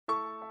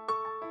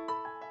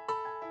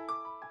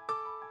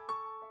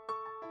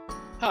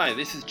Hi,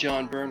 this is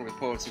John Byrne with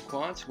Poets and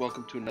Quants.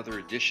 Welcome to another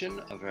edition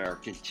of our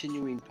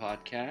continuing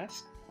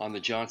podcast on the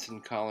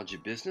Johnson College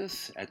of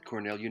Business at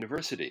Cornell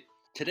University.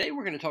 Today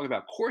we're going to talk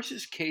about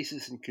courses,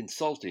 cases, and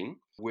consulting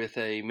with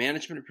a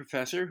management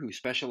professor who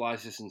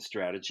specializes in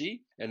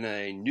strategy and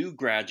a new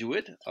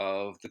graduate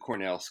of the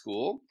Cornell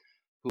School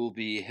who will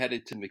be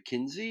headed to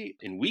McKinsey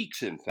in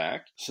weeks, in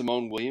fact.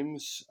 Simone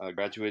Williams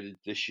graduated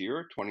this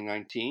year,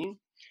 2019,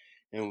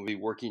 and will be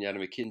working at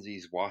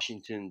McKinsey's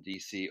Washington,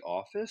 D.C.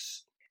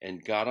 office.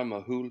 And Gautam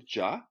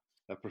Ahuja,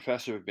 a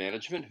professor of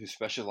management who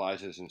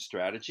specializes in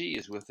strategy,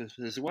 is with us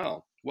as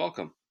well.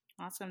 Welcome.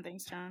 Awesome.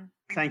 Thanks, John.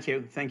 Thank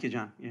you,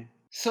 John. Yeah.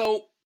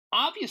 So,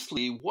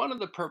 obviously, one of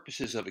the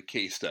purposes of a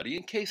case study,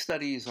 and case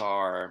studies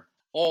are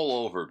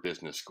all over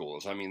business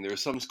schools. I mean, there are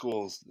some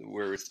schools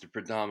where it's the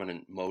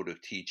predominant mode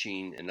of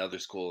teaching, and other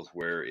schools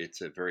where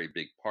it's a very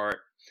big part.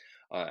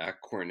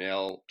 At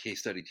Cornell,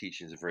 case study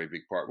teaching is a very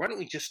big part. Why don't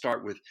we just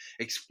start with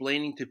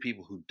explaining to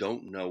people who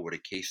don't know what a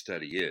case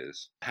study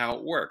is, how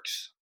it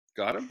works?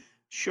 Got him?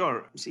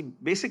 Sure. See,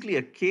 basically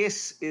a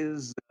case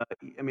is,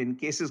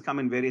 cases come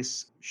in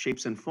various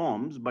shapes and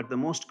forms, but the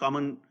most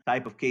common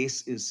type of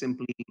case is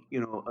simply,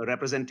 a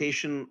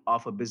representation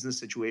of a business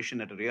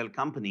situation at a real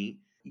company.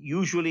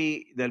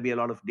 Usually there'll be a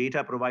lot of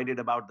data provided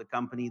about the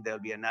company. There'll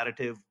be a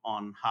narrative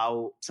on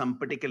how some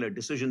particular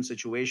decision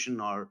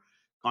situation or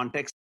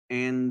context.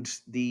 And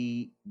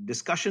the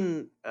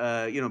discussion,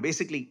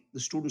 basically the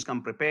students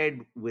come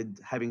prepared with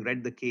having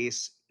read the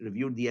case,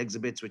 reviewed the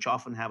exhibits, which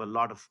often have a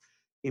lot of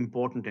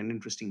important and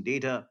interesting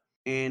data.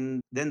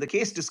 And then the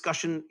case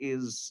discussion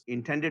is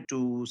intended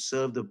to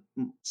serve the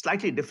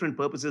slightly different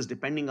purposes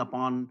depending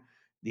upon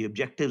the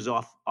objectives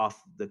of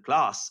the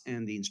class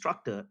and the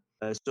instructor.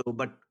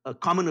 But a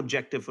common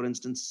objective, for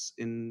instance,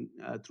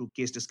 through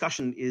case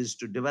discussion is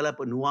to develop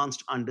a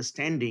nuanced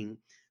understanding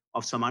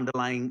of some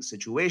underlying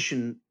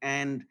situation.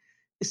 And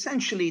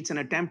essentially, it's an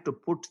attempt to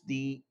put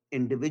the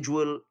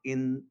individual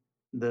in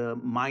the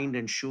mind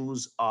and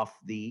shoes of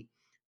the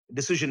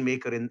decision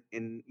maker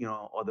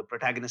or the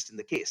protagonist in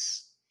the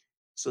case.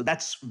 So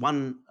that's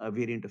one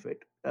variant of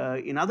it.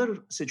 In other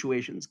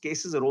situations,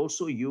 cases are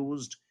also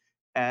used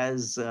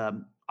as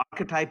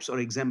archetypes or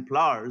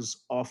exemplars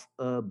of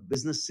a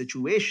business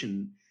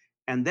situation.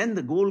 And then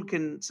the goal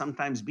can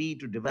sometimes be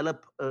to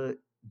develop a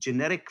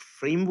generic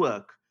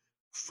framework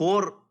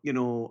for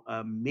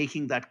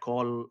making that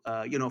call,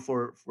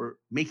 for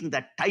making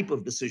that type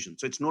of decision.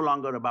 So it's no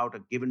longer about a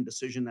given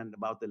decision and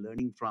about the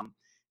learning from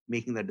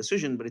making that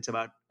decision, but it's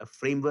about a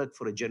framework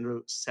for a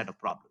general set of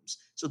problems.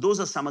 So those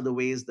are some of the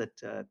ways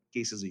that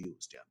cases are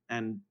used. Yeah,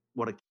 and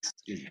what a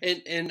case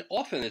is. And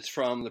often it's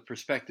from the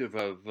perspective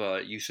of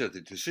you said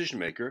the decision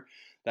maker.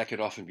 That could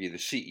often be the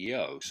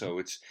CEO. So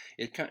it's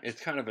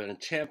kind of an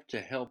attempt to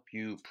help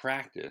you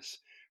practice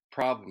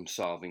problem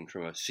solving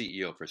from a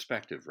CEO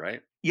perspective,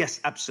 right?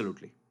 Yes,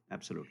 absolutely.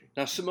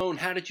 Now, Simone,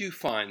 how did you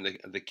find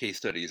the case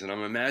studies? And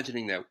I'm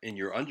imagining that in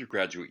your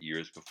undergraduate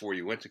years before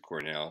you went to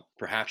Cornell,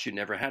 perhaps you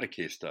never had a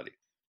case study.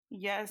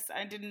 Yes,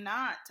 I did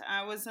not.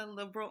 I was a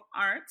liberal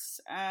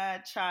arts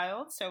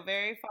child, so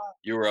very far.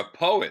 You were a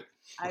poet.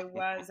 I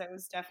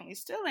was definitely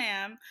still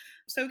am.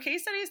 So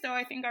case studies, though,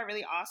 I think are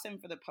really awesome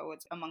for the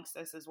poets amongst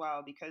us as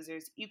well, because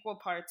there's equal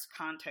parts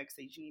context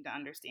that you need to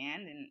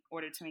understand in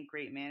order to make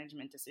great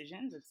management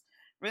decisions. It's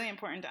really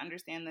important to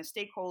understand the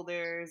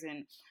stakeholders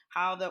and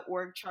how the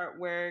org chart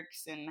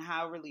works and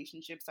how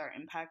relationships are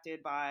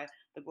impacted by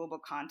the global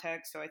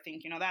context. So I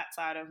think, that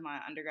side of my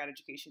undergrad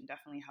education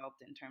definitely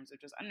helped in terms of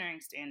just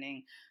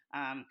understanding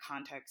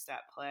context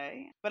at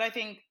play. But I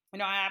think,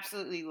 I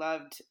absolutely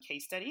loved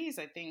case studies.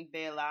 I think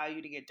they allow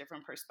you to get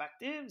different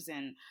perspectives.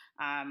 And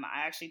I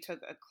actually took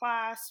a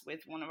class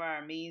with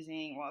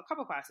a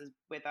couple classes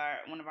with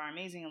one of our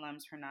amazing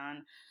alums,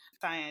 Hernan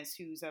Science,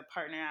 who's a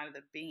partner out of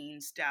the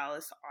Bain's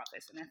Dallas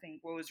office. And I think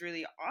what was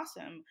really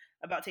awesome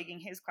about taking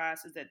his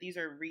class is that these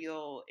are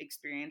real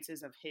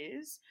experiences of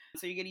his.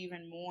 So you get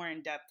even more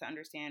in depth to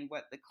understand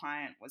what the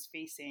client was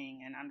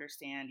facing and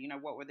understand,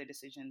 what were the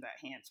decisions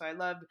at hand. So I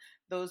loved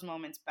those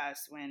moments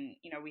best when,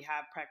 we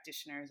have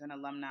practitioners and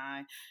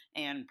alumni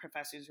and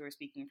professors who are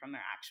speaking from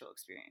their actual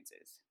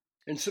experiences.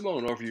 And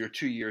Simone, over your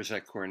 2 years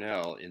at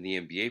Cornell in the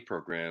MBA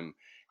program,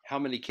 how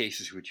many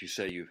cases would you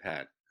say you've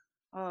had?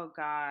 Oh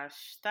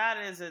gosh, that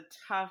is a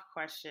tough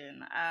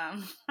question.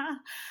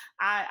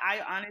 I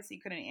honestly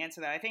couldn't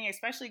answer that. I think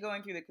especially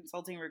going through the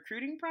consulting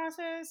recruiting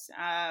process,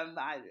 I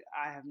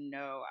have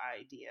no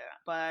idea.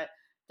 But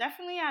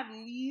definitely at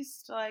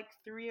least like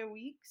 3 a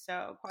week,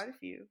 so quite a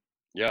few.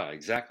 Yeah,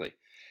 exactly.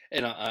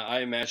 And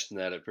I imagine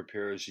that it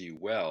prepares you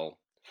well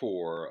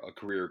for a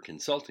career in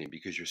consulting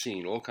because you're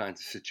seeing all kinds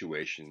of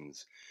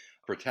situations,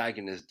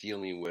 protagonists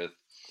dealing with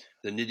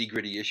the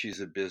nitty-gritty issues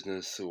of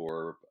business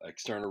or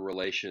external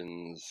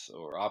relations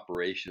or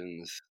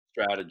operations,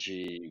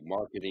 strategy,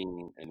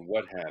 marketing, and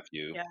what have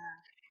you. Yeah.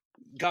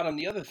 Gautam,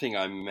 the other thing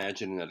I'm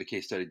imagining that a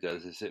case study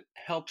does is it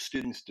helps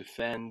students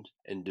defend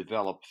and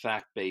develop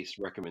fact-based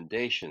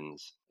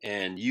recommendations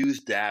and use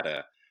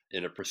data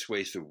in a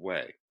persuasive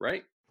way,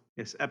 right?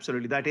 Yes,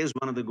 absolutely. That is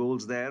one of the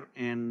goals there.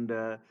 And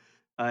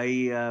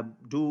I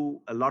do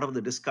a lot of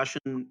the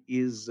discussion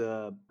is,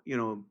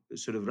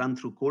 sort of run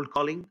through cold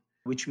calling,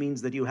 which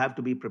means that you have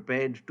to be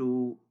prepared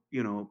to,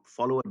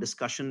 follow a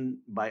discussion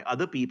by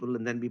other people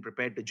and then be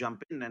prepared to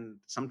jump in and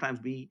sometimes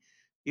be,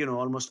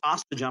 almost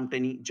asked to jump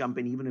in,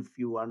 even if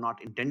you are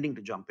not intending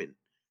to jump in.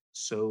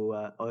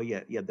 So,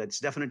 yeah, that's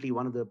definitely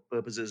one of the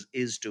purposes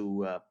is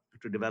to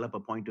develop a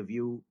point of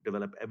view,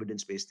 develop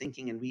evidence-based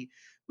thinking, and we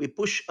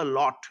push a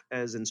lot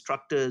as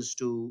instructors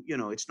to,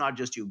 it's not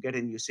just you get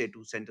in, you say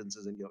two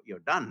sentences and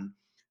you're done.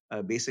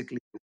 Basically,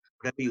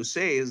 whatever you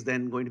say is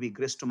then going to be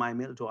grist to my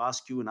mill to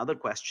ask you another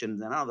question,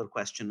 then another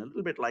question, a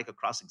little bit like a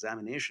cross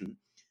examination.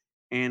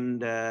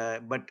 And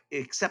but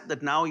except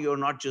that now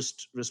you're not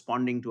just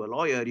responding to a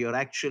lawyer, you're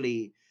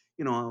actually,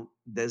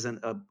 there's an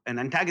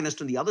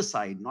antagonist on the other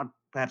side. Not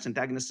perhaps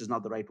antagonist is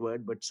not the right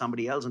word, but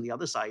somebody else on the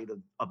other side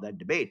of that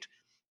debate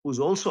who's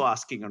also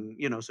asking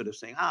and, sort of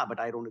saying, but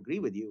I don't agree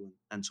with you,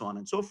 and so on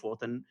and so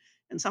forth. And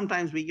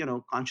sometimes we,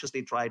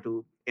 consciously try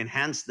to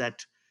enhance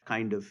that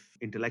kind of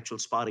intellectual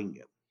sparring.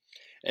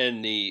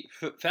 And the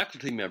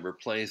faculty member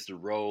plays the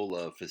role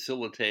of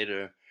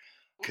facilitator,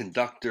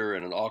 conductor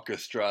in an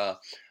orchestra,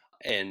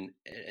 and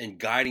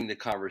guiding the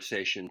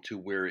conversation to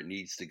where it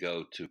needs to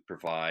go to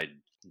provide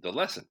the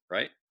lesson,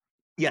 right?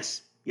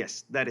 Yes,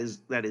 that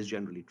is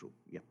generally true.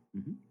 Yeah.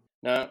 Mm-hmm.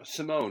 Now,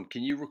 Simone,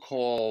 can you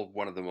recall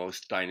one of the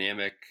most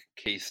dynamic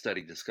case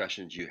study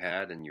discussions you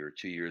had in your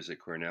 2 years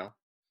at Cornell?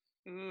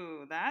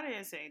 Ooh, that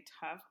is a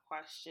tough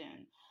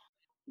question.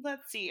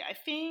 Let's see. I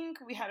think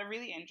we had a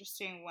really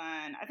interesting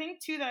one. I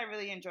think two that I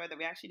really enjoyed that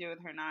we actually did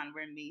with Hernan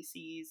were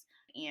Macy's,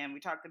 and we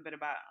talked a bit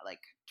about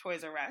like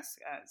Toys R Us,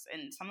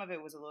 and some of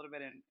it was a little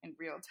bit in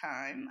real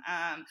time.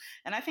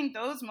 And I think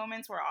those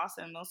moments were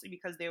awesome, mostly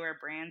because they were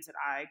brands that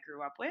I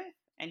grew up with,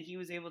 and he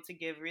was able to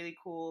give really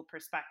cool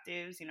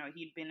perspectives. You know,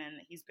 he's been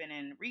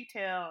in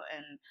retail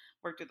and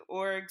worked with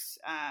orgs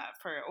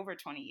for over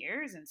 20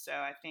 years, and so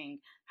I think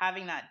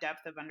having that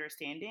depth of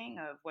understanding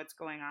of what's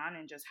going on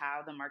and just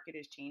how the market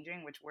is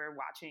changing, which we're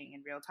watching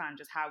in real time,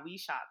 just how we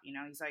shop. You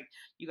know, he's like,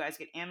 you guys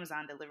get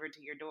Amazon delivered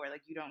to your door,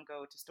 like you don't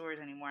go to stores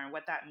anymore, and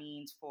what that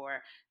means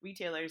for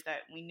retailers that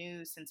we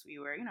knew since we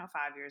were, 5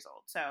 years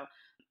old. So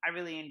I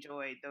really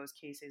enjoyed those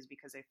cases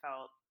because they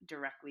felt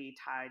directly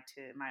tied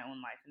to my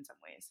own life in some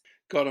ways.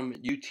 Gautam,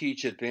 you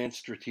teach advanced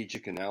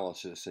strategic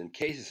analysis and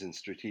cases in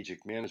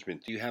strategic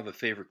management. Do you have a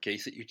favorite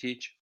case that you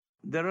teach?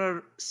 There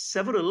are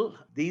several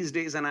these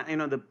days, and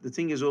the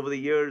thing is, over the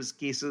years,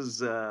 cases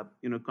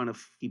kind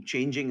of keep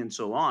changing and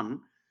so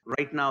on.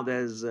 Right now,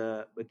 there's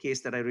a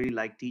case that I really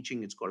like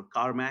teaching. It's called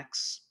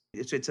CarMax.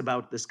 It's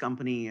about this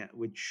company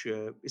which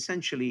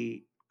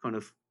essentially kind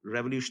of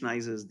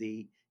revolutionizes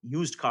the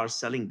used car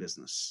selling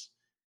business.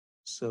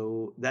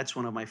 So that's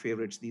one of my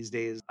favorites these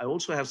days. I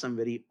also have some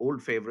very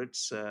old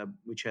favorites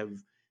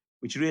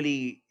which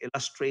really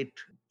illustrate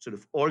sort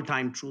of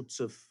all-time truths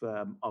of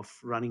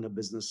running a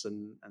business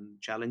and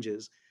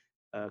challenges.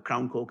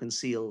 Crown Coke and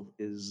Seal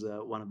is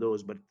one of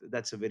those, but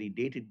that's a very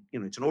dated.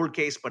 It's an old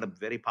case, but a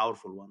very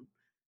powerful one.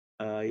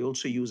 I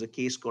also use a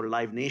case called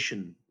Live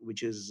Nation,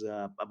 which is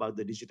about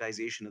the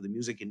digitization of the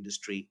music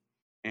industry.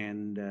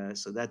 And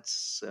so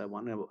that's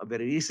one. A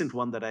very recent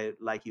one that I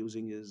like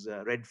using is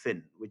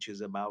Redfin, which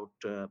is about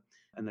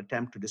an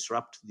attempt to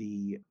disrupt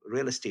the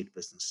real estate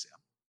business.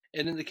 Yeah.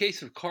 And in the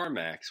case of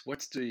CarMax,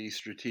 what's the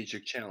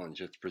strategic challenge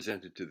that's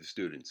presented to the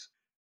students?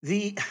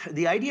 The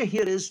idea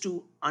here is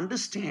to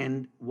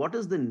understand what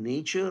is the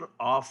nature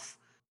of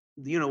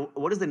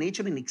what is the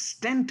nature and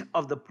extent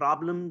of the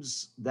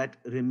problems that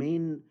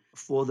remain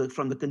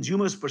from the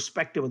consumer's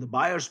perspective or the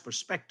buyer's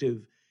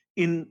perspective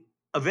in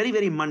a very,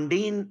 very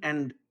mundane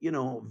and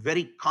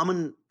very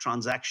common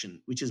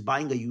transaction, which is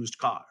buying a used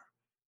car,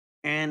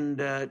 and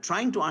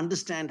trying to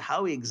understand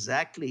how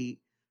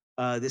exactly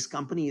this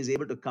company is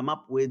able to come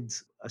up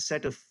with a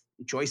set of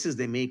choices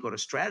they make or a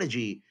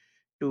strategy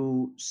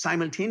to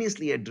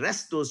simultaneously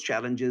address those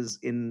challenges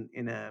in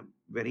a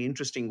very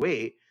interesting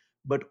way,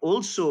 but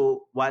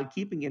also while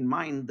keeping in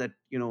mind that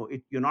you're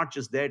not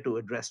just there to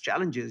address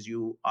challenges,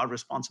 you are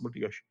responsible to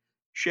your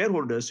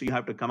shareholders, so you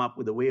have to come up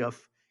with a way of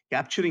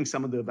capturing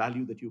some of the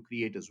value that you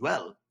create as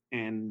well.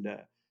 And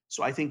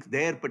so I think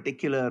their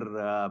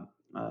particular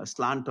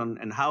slant on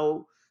and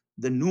how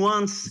the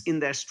nuance in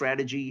their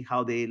strategy,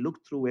 how they look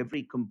through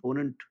every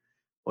component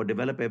or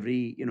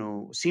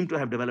seem to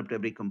have developed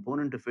every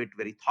component of it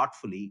very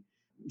thoughtfully,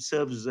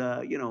 serves,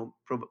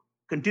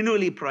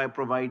 continually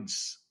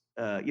provides,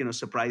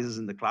 surprises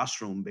in the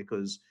classroom,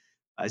 because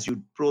as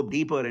you probe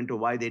deeper into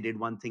why they did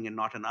one thing and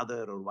not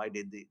another, or why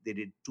they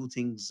did two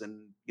things, and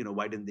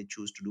why didn't they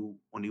choose to do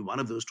only one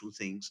of those two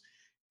things,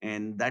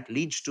 and that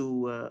leads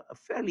to a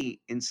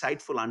fairly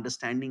insightful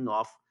understanding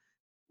of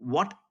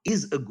what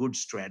is a good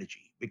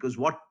strategy, because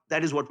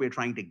that is what we're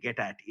trying to get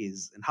at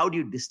is, and how do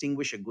you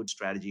distinguish a good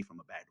strategy from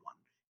a bad one,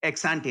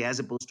 ex ante as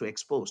opposed to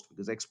ex post,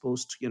 because ex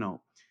post,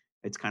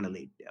 it's kind of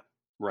late. Yeah.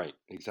 Right,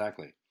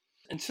 exactly.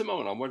 And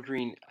Simone, I'm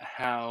wondering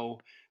how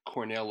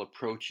Cornell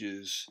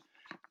approaches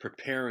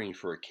preparing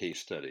for a case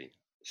study.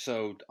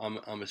 So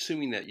I'm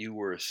assuming that you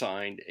were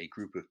assigned a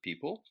group of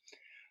people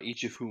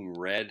each of whom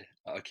read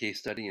a case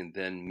study and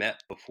then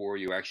met before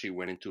you actually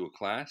went into a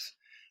class,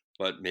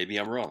 but maybe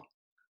I'm wrong.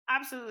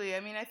 Absolutely. I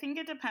mean, I think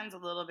it depends a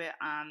little bit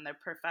on the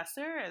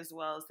professor as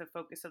well as the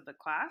focus of the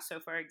class. So,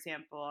 for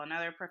example,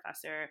 another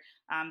professor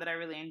that I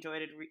really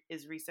enjoyed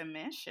is Risa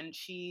Mish, and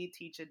she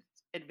teaches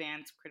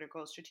advanced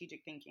critical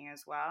strategic thinking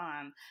as well.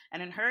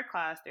 And in her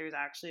class, there's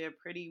actually a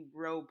pretty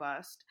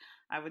robust,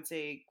 I would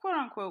say, quote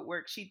unquote,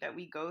 worksheet that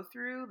we go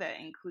through that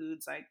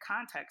includes like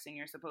context, and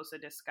you're supposed to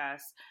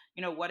discuss,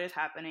 what is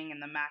happening in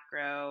the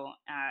macro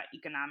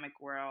economic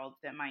world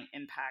that might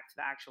impact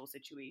the actual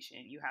situation.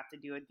 You have to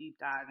do a deep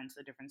dive into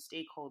the different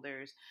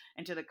stakeholders,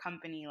 into the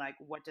company, like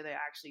what do they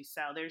actually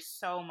sell. There's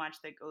so much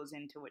that goes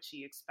into what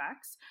she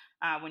expects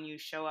when you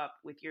show up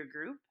with your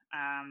group,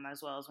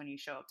 as well as when you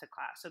show up to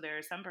class. So there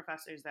are some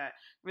professors that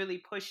really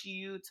push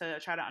you to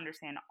try to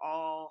understand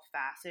all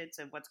facets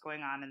of what's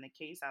going on in the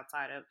case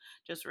outside of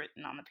just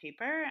written on the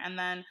paper. And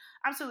then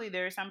absolutely,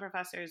 there are some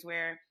professors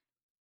where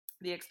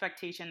the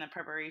expectation, the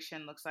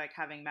preparation looks like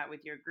having met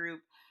with your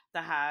group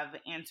to have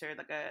answered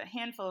like a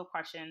handful of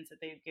questions that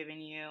they've given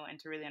you and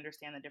to really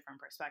understand the different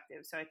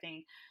perspectives. So I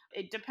think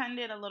it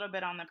depended a little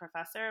bit on the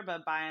professor,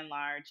 but by and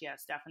large,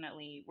 yes,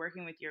 definitely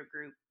working with your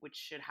group, which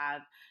should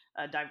have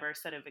a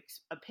diverse set of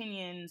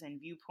opinions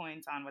and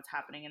viewpoints on what's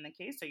happening in the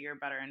case, so you're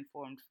better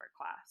informed for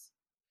class.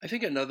 I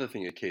think another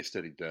thing a case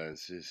study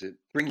does is it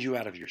brings you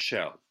out of your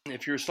shell.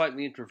 If you're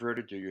slightly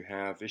introverted or you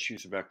have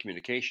issues about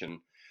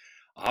communication,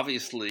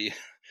 obviously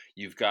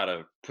you've got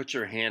to put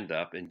your hand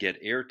up and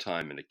get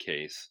airtime in a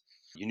case.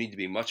 You need to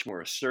be much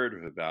more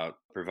assertive about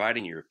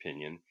providing your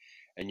opinion,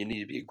 and you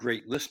need to be a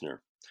great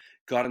listener.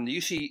 Gautam, do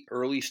you see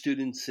early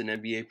students in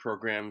MBA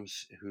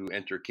programs who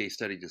enter case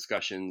study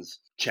discussions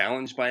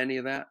challenged by any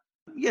of that?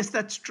 Yes,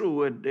 that's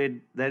true.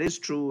 That is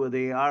true.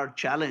 They are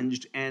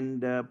challenged,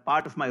 and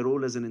part of my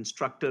role as an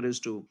instructor is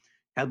to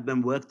help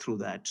them work through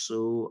that.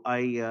 So,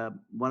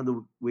 one of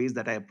the ways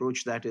that I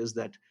approach that is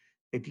that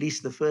at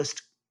least the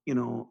first,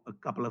 a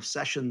couple of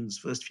sessions,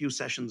 first few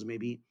sessions,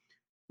 maybe,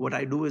 what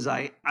I do is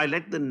I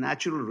let the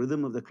natural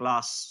rhythm of the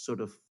class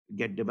sort of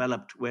get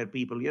developed, where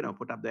people,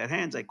 put up their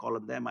hands. I call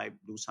on them. I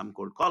do some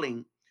cold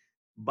calling,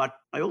 but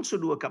I also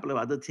do a couple of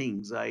other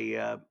things.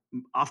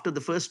 After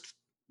the first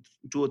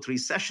 2 or 3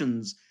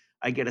 sessions,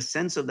 I get a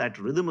sense of that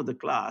rhythm of the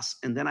class.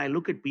 And then I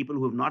look at people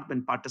who have not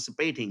been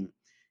participating,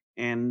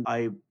 and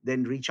I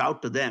then reach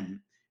out to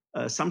them.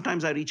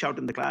 Sometimes I reach out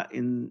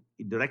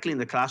directly in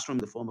the classroom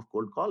in the form of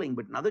cold calling,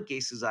 but in other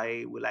cases,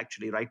 I will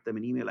actually write them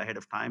an email ahead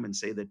of time and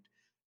say that,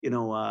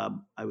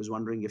 I was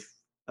wondering if,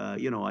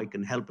 I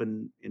can help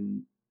in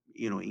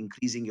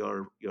increasing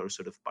your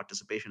sort of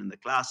participation in the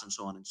class and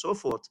so on and so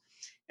forth.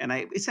 And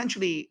I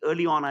essentially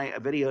very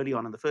early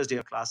on in the first day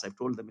of class, I've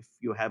told them, if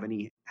you have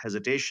any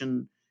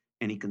hesitation,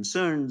 any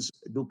concerns,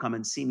 do come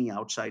and see me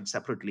outside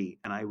separately,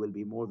 and I will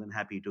be more than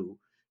happy to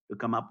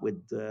come up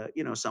with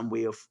some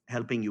way of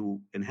helping you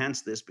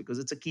enhance this, because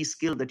it's a key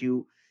skill that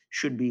you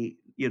should be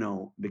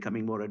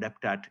becoming more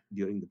adept at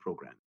during the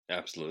program.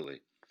 Absolutely.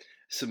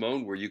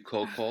 Simone, were you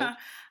cold called? A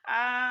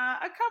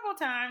couple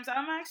times.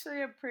 I'm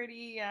actually a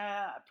pretty.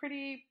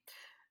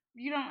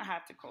 You don't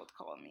have to cold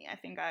call me. I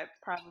think I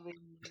probably.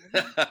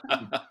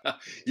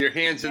 Your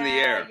hands in the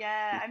air.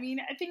 Yeah. I mean,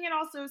 I think it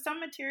also, some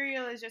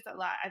material is just a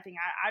lot. I think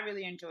I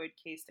really enjoyed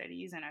case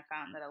studies, and I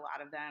found that a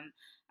lot of them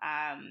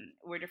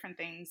were different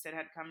things that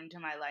had come into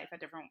my life at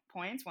different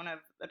points. One of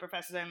the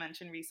professors I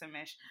mentioned, Risa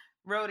Mish,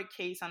 wrote a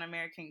case on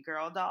American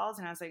Girl dolls,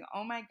 and I was like,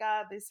 oh my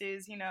God, this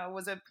is,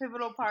 was a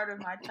pivotal part of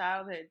my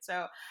childhood.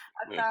 So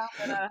I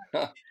found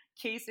that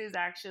cases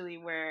actually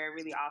were a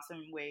really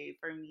awesome way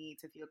for me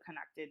to feel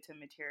connected to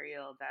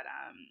material that,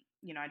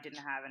 I didn't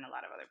have in a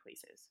lot of other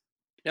places.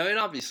 Now, and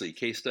obviously,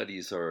 case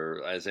studies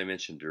are, as I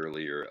mentioned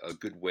earlier, a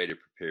good way to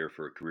prepare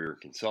for a career in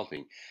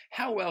consulting.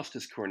 How else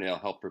does Cornell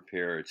help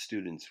prepare its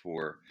students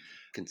for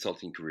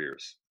consulting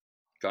careers?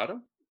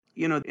 Gautam?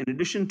 In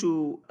addition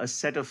to a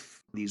set of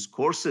these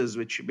courses,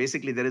 which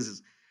basically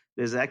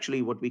there's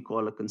actually what we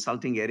call a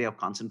consulting area of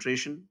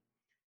concentration.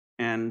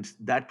 And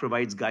that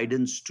provides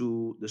guidance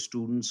to the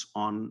students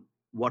on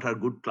what are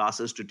good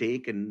classes to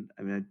take. And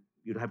I mean,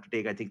 you'd have to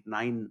take, I think,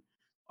 9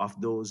 of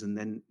those, and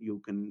then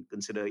you can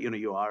consider,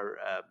 you are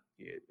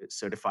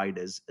certified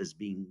as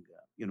being,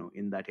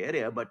 in that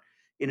area. But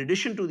in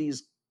addition to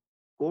these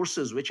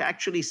courses, which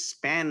actually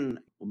span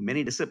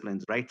many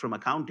disciplines, right from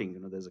accounting,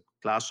 there's a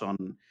class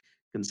on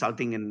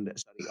consulting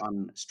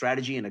on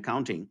strategy and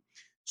accounting.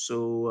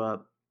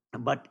 So,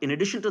 but in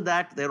addition to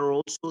that, there are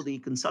also the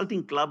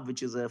Consulting Club,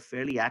 which is a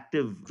fairly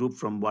active group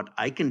from what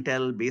I can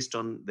tell based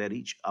on their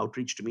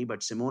outreach to me,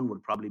 but Simone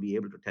would probably be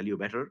able to tell you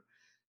better.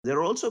 There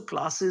are also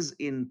classes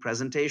in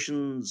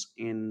presentations,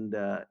 in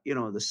the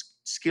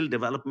skill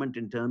development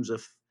in terms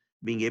of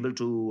being able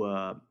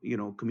to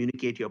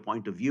communicate your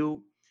point of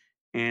view.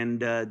 And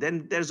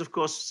then there's, of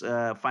course,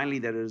 finally,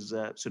 there is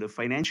sort of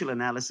financial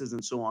analysis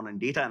and so on, and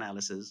data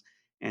analysis.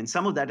 And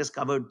some of that is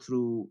covered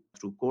through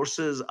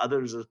courses,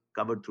 others are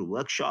covered through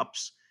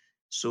workshops.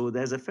 So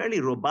there's a fairly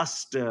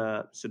robust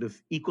sort of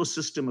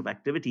ecosystem of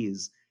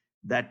activities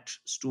that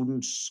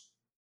students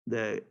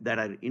that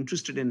are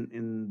interested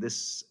in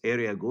this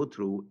area go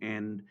through,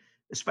 and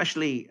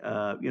especially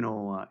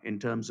in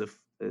terms of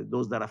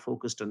those that are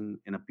focused in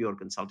a pure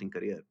consulting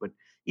career, but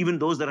even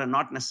those that are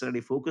not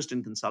necessarily focused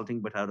in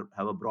consulting but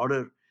have a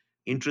broader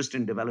interest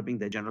in developing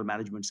their general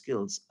management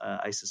skills,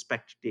 I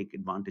suspect take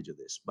advantage of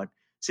this. But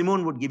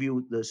Simone would give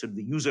you the sort of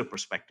the user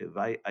perspective.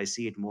 I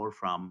see it more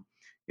from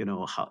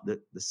how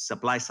the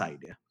supply side.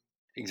 Yeah.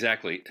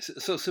 Exactly.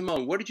 So,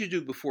 Simone, what did you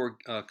do before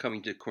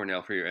coming to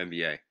Cornell for your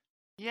MBA?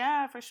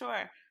 Yeah, for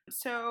sure.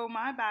 So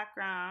my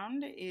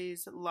background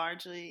is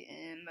largely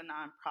in the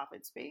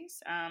nonprofit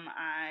space.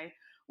 I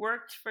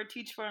worked for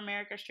Teach for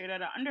America straight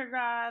out of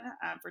undergrad.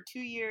 For 2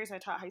 years, I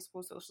taught high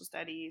school social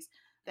studies.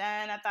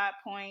 Then at that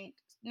point,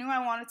 knew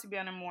I wanted to be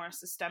on a more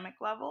systemic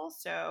level.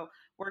 So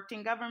worked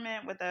in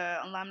government with the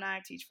alumni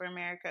of Teach for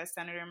America,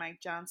 Senator Mike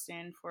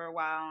Johnson, for a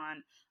while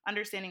on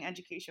understanding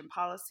education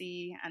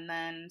policy, and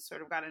then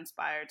sort of got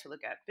inspired to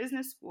look at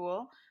business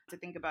school to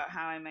think about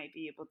how I might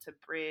be able to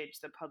bridge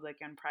the public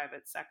and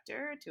private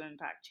sector to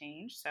impact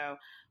change. So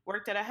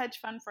worked at a hedge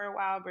fund for a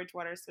while,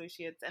 Bridgewater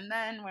Associates, and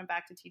then went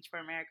back to Teach for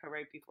America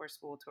right before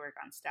school to work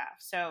on staff.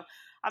 So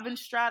I've been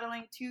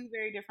straddling two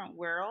very different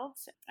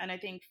worlds. And I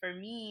think for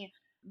me,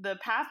 the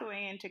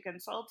pathway into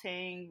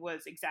consulting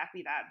was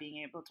exactly that,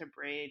 being able to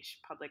bridge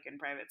public and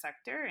private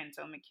sector. And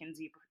so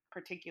McKinsey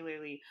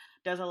particularly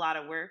does a lot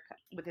of work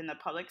within the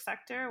public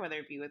sector, whether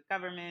it be with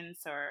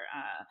governments or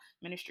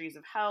ministries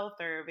of health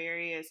or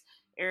various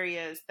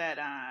areas that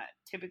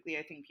typically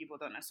I think people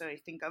don't necessarily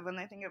think of when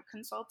they think of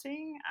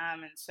consulting.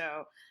 And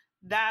so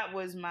that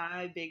was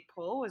my big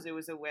pull. Was it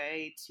was a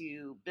way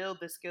to build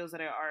the skills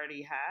that I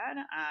already had,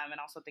 and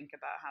also think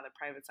about how the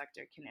private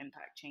sector can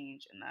impact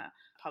change in the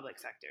public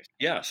sector.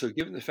 Yeah, so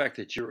given the fact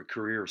that you're a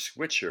career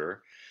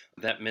switcher,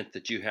 that meant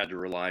that you had to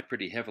rely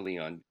pretty heavily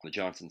on the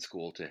Johnson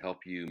School to help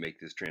you make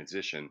this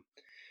transition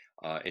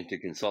into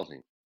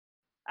consulting.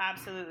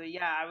 Absolutely,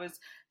 yeah. I was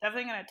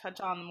definitely going to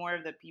touch on more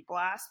of the people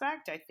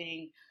aspect. I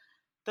think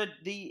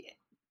the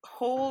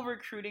whole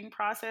recruiting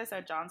process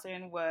at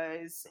Johnson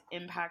was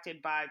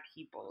impacted by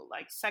people.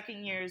 Like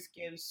second years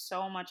give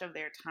so much of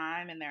their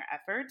time and their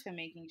effort to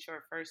making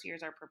sure first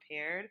years are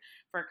prepared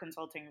for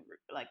consulting,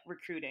 like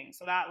recruiting.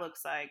 So that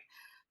looks like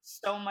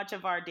so much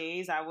of our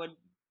days. I would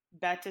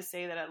bet to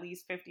say that at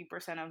least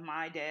 50% of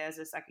my day as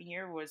a second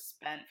year was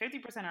spent,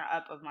 50% or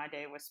up of my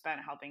day was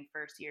spent helping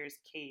first year's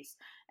case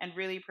and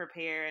really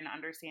prepare and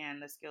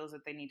understand the skills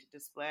that they need to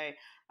display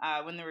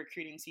when the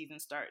recruiting season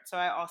starts. So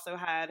I also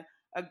had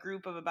a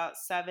group of about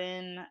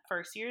 7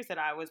 first years that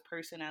I was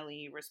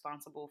personally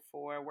responsible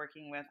for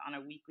working with on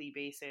a weekly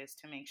basis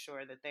to make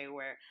sure that they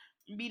were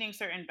meeting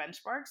certain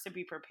benchmarks to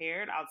be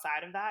prepared.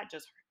 Outside of that,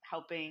 just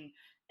helping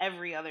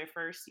every other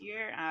first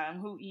year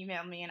who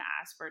emailed me and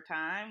asked for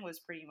time was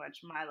pretty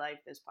much my life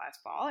this past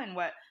fall, and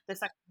what the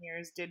second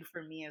years did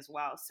for me as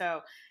well.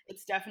 So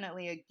it's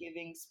definitely a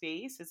giving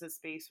space. It's a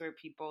space where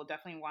people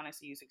definitely want to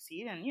see you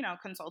succeed. And,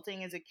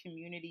 consulting is a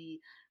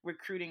community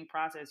recruiting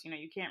process.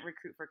 You can't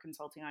recruit for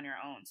consulting on your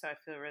own. So I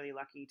feel really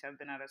lucky to have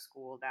been at a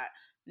school that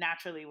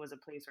naturally was a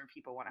place where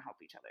people want to help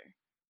each other.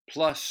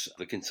 Plus,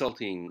 the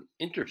consulting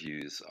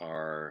interviews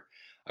are,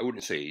 I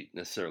wouldn't say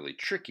necessarily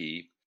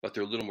tricky, but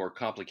they're a little more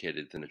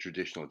complicated than a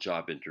traditional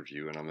job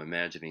interview. And I'm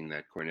imagining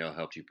that Cornell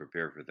helped you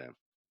prepare for them.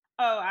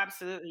 Oh,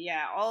 absolutely.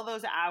 Yeah. All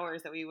those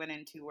hours that we went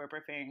into were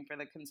preparing for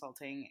the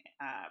consulting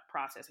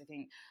process. I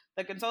think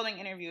the consulting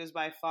interview is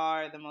by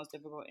far the most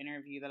difficult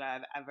interview that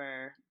I've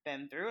ever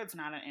been through. It's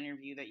not an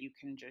interview that you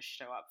can just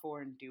show up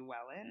for and do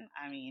well in.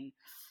 I mean,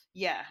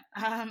 yeah.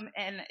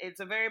 And it's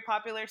a very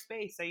popular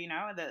space. So,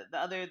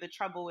 the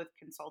trouble with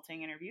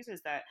consulting interviews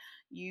is that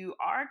you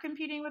are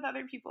competing with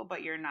other people,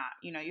 but you're not.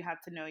 You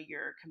have to know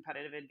your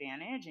competitive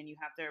advantage, and you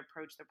have to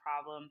approach the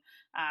problem,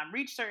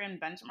 reach certain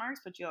benchmarks,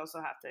 but you also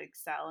have to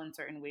excel in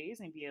certain ways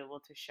and be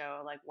able to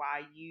show like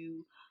why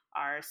you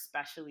are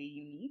especially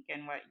unique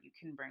and what you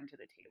can bring to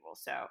the table.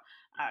 So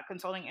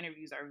consulting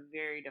interviews are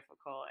very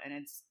difficult, and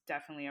it's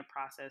definitely a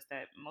process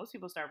that most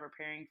people start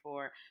preparing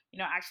for,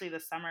 actually the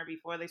summer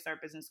before they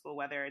start business school,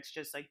 whether it's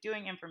just like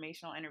doing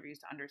informational interviews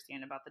to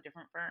understand about the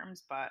different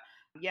firms. But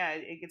yeah,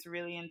 it gets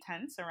really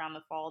intense around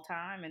the fall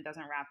time and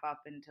doesn't wrap up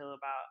until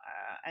about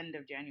end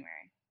of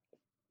January.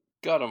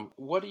 Gautam,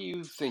 what do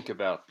you think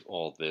about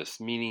all this?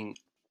 Meaning,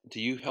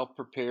 do you help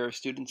prepare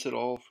students at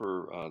all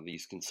for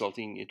these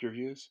consulting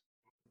interviews?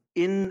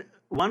 In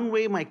one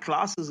way, my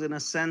class is in a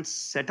sense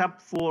set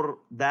up for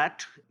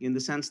that, in the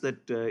sense that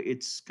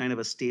it's kind of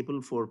a staple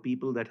for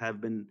people that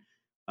have been,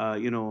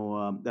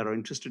 that are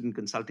interested in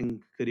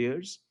consulting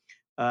careers.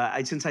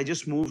 Since I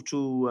just moved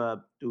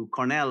to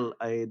Cornell,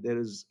 there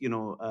is,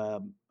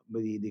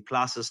 the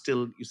class is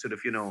still you sort of,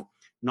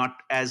 not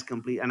as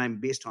complete, and I'm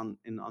based on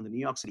the New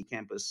York City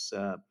campus.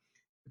 The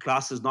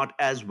class is not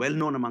as well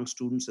known among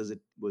students as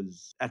it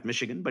was at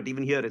Michigan, but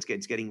even here it's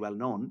getting well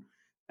known.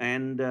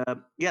 And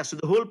so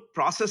the whole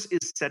process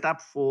is set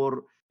up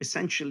for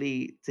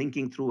essentially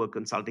thinking through a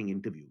consulting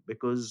interview,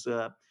 because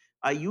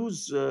I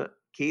use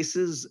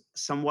cases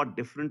somewhat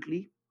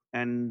differently.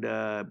 And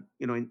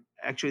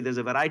actually, there's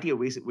a variety of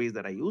ways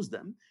that I use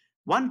them.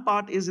 One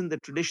part is in the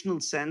traditional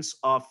sense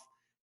of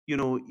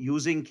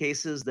using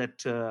cases that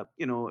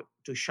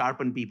to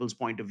sharpen people's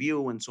point of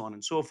view and so on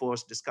and so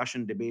forth,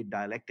 discussion, debate,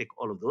 dialectic,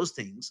 all of those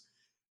things.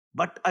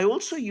 But I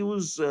also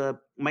use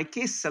my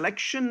case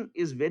selection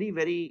is very,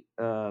 very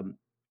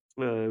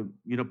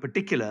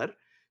particular.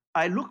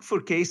 I look for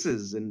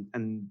cases,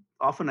 and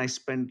often I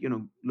spend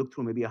look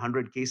through maybe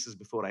 100 cases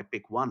before I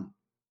pick one,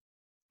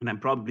 and I'm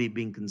probably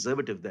being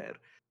conservative there.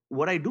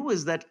 What I do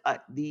is that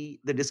the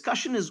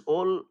discussion is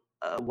all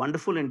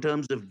wonderful in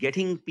terms of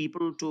getting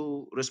people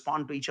to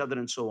respond to each other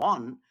and so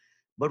on.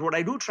 But what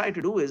I do try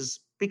to do is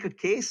pick a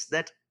case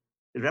that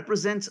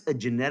represents a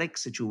generic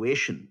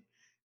situation,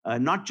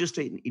 not just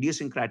an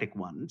idiosyncratic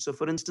one. So,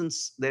 for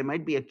instance, there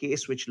might be a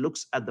case which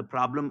looks at the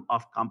problem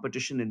of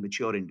competition in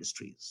mature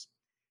industries.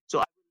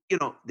 So,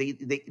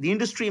 the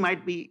industry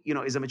might be,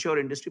 is a mature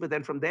industry, but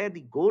then from there,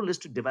 the goal is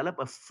to develop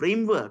a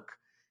framework.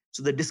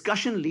 So the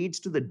discussion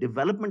leads to the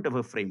development of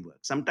a framework.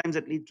 Sometimes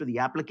it leads to the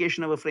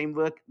application of a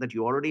framework that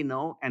you already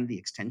know and the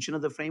extension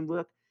of the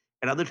framework.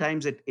 At other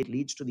times, it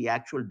leads to the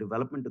actual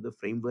development of the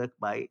framework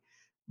by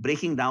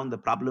breaking down the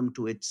problem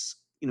to its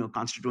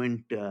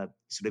constituent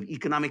sort of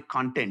economic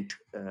content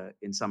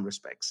in some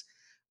respects.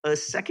 A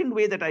second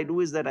way that I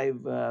do is that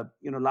I've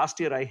last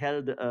year I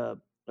held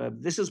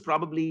this is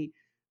probably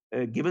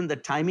given the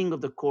timing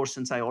of the course,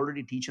 since I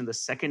already teach in the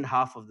second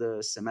half of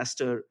the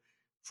semester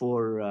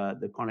for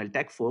the Cornell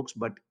Tech folks,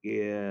 but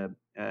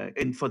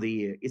and for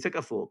the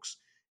Ithaca folks.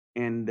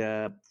 And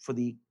for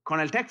the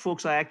Cornell Tech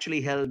folks, I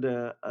actually held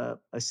a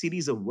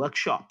series of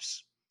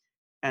workshops.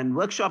 And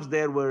workshops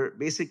there were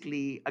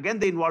basically, again,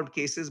 they involved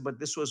cases, but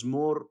this was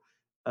more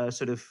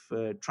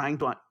trying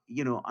to,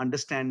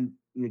 understand,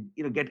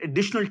 get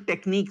additional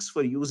techniques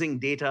for using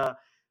data,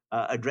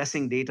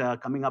 addressing data,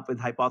 coming up with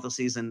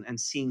hypotheses and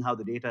seeing how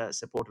the data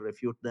support or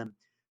refute them.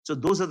 So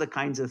those are the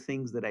kinds of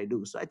things that I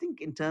do. So I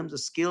think in terms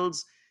of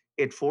skills,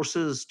 it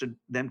forces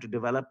them to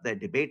develop their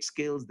debate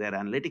skills, their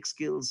analytic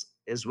skills,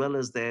 as well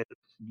as their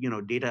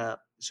data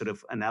sort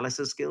of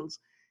analysis skills,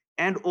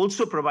 and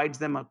also provides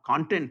them a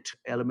content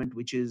element,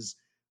 which is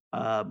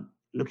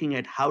looking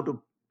at how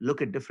to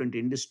look at different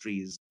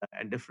industries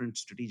and different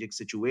strategic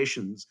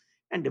situations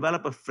and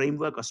develop a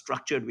framework, a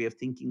structured way of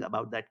thinking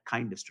about that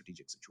kind of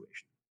strategic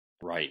situation.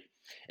 Right.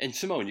 And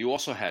Simone, you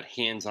also had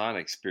hands-on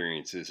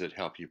experiences that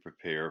help you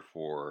prepare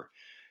for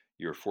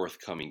your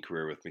forthcoming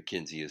career with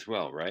McKinsey as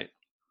well, right?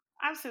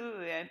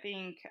 Absolutely. I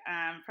think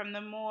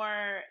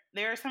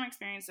there are some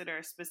experiences that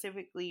are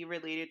specifically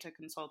related to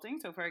consulting.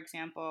 So, for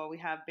example, we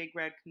have Big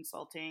Red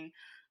Consulting,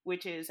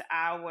 which is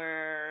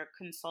our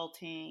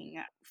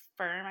consulting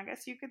firm, I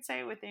guess you could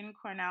say, within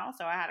Cornell.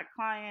 So I had a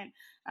client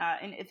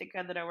in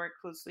Ithaca that I worked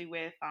closely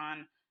with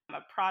on a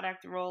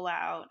product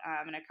rollout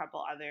and a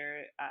couple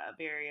other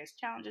various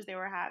challenges they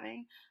were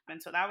having.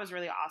 And so that was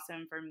really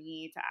awesome for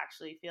me to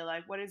actually feel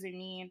like, what does it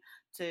mean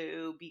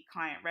to be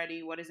client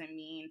ready? What does it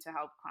mean to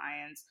help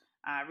clients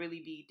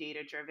really be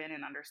data driven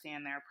and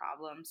understand their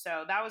problems?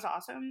 So that was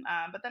awesome.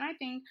 But then I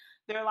think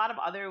there are a lot of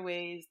other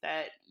ways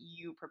that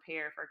you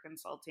prepare for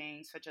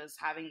consulting, such as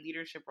having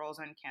leadership roles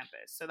on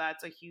campus. So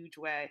that's a huge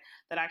way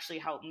that actually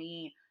helped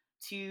me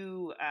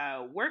to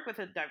work with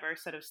a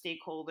diverse set of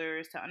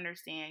stakeholders to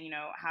understand,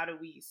 how do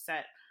we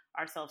set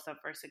ourselves up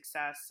for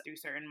success through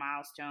certain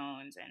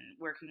milestones and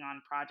working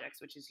on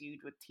projects, which is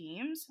huge with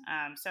teams.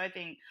 So I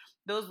think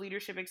those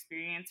leadership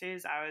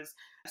experiences, I was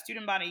a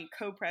student body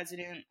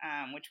co-president,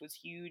 which was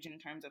huge in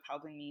terms of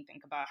helping me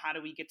think about how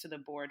do we get to the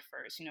board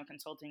first.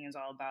 Consulting is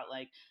all about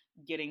like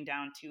getting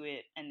down to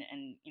it and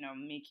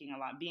making a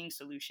lot, being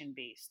solution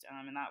based.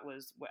 And that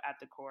was at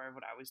the core of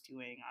what I was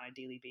doing on a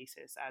daily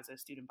basis as a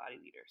student body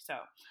leader. So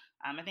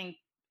I think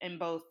in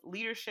both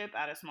leadership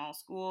at a small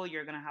school,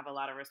 you're going to have a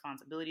lot of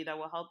responsibility that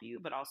will help you,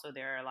 but also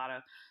there are a lot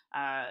of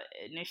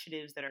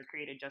initiatives that are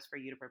created just for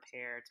you to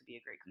prepare to be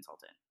a great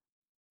consultant.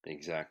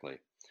 Exactly.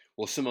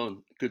 Well,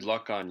 Simone, good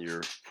luck on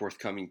your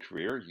forthcoming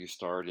career. You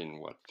start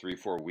in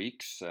 3-4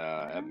 weeks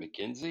at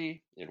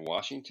McKinsey in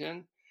Washington.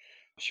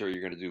 I'm sure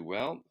you're going to do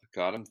well.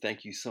 Gautam,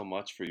 thank you so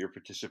much for your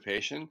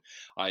participation.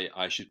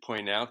 I should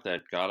point out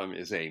that Gautam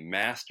is a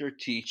master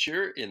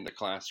teacher in the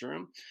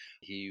classroom.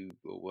 He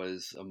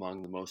was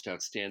among the most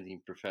outstanding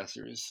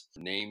professors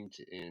named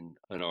in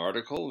an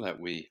article that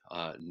we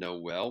know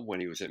well when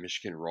he was at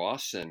Michigan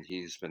Ross, and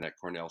he's been at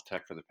Cornell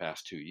Tech for the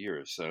past 2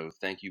 years. So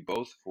thank you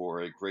both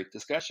for a great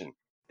discussion.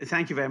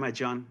 Thank you very much,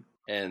 John.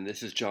 And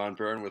this is John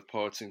Byrne with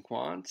Poets and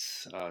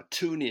Quants.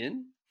 Tune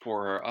in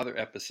for our other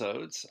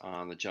episodes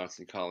on the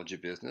Johnson College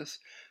of Business.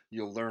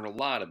 You'll learn a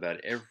lot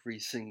about every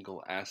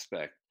single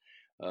aspect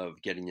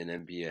of getting an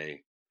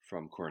MBA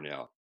from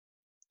Cornell.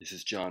 This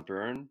is John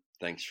Byrne.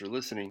 Thanks for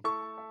listening.